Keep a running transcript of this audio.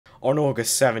on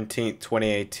August 17th,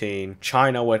 2018,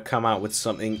 China would come out with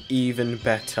something even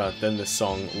better than the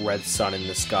song Red Sun in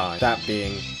the Sky, that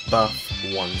being Buff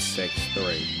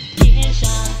 163.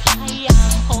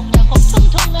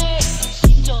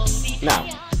 Now,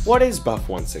 what is Buff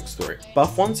 163?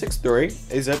 Buff 163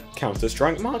 is a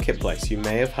Counter-Strike marketplace. You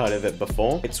may have heard of it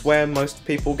before. It's where most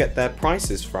people get their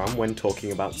prices from when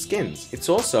talking about skins. It's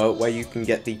also where you can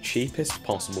get the cheapest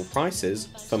possible prices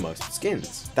for most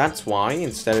skins. That's why,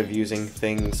 instead of using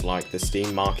things like the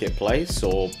Steam marketplace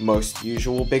or most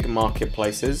usual big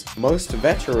marketplaces, most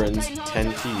veterans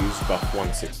tend to use Buff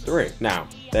 163. Now,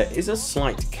 there is a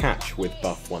slight catch with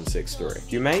Buff 163.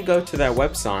 You may go to their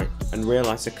website and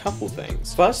realize a couple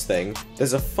things. First thing,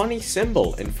 there's a funny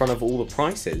symbol in front of all the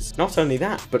prices. Not only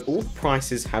that, but all the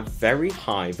prices have very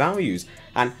high values.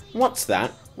 And what's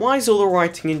that? Why is all the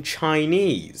writing in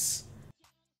Chinese?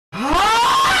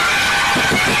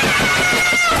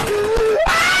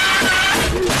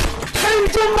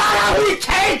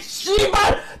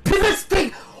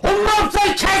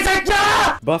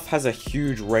 Buff has a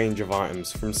huge range of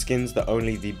items, from skins that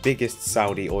only the biggest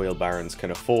Saudi oil barons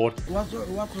can afford, What's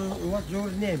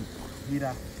your name?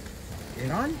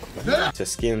 Iran? to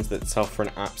skins that sell for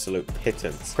an absolute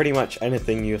pittance. Pretty much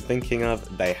anything you're thinking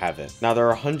of, they have it. Now, there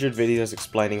are 100 videos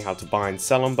explaining how to buy and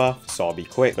sell on Buff, so I'll be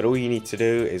quick, but all you need to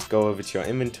do is go over to your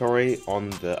inventory on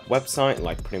the website,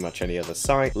 like pretty much any other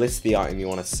site, list the item you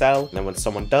want to sell, and then when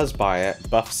someone does buy it,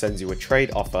 Buff sends you a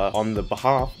trade offer on the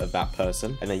behalf of that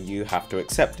person, and then you have to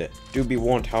accept it. Do be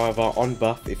warned, however, on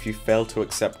Buff, if you fail to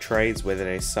accept trades within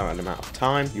a certain amount of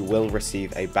time, you will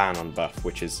receive a ban on Buff,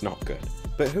 which is not good.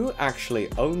 But who actually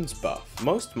owns Buff?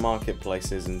 Most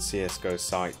marketplaces and CSGO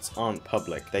sites aren't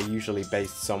public. They're usually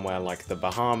based somewhere like the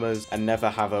Bahamas and never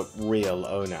have a real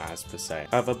owner as per se.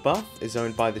 However, Buff is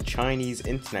owned by the Chinese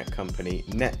internet company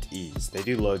NetEase. They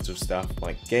do loads of stuff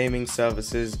like gaming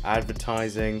services,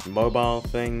 advertising, mobile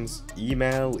things,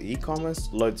 email, e-commerce,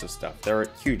 loads of stuff. They're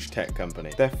a huge tech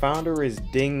company. Their founder is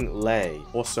Ding Lei,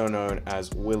 also known as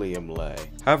William Lei.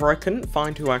 However, I couldn't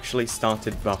find who actually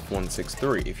started Buff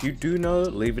 163. If you do know,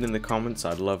 leave it in the comments,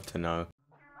 I'd love to know.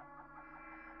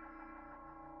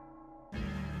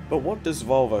 But what does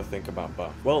Volvo think about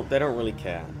Buff? Well, they don't really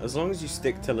care. As long as you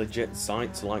stick to legit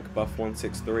sites like Buff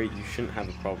 163, you shouldn't have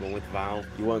a problem with Valve.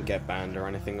 You won't get banned or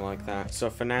anything like that. So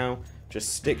for now,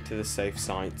 just stick to the safe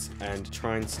sites and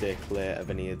try and steer clear of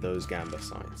any of those gamba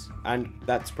sites. And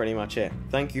that's pretty much it.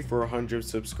 Thank you for 100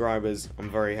 subscribers. I'm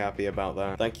very happy about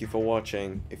that. Thank you for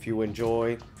watching. If you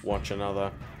enjoy, watch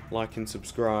another. Like and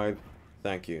subscribe.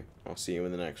 Thank you. I'll see you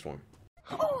in the next one.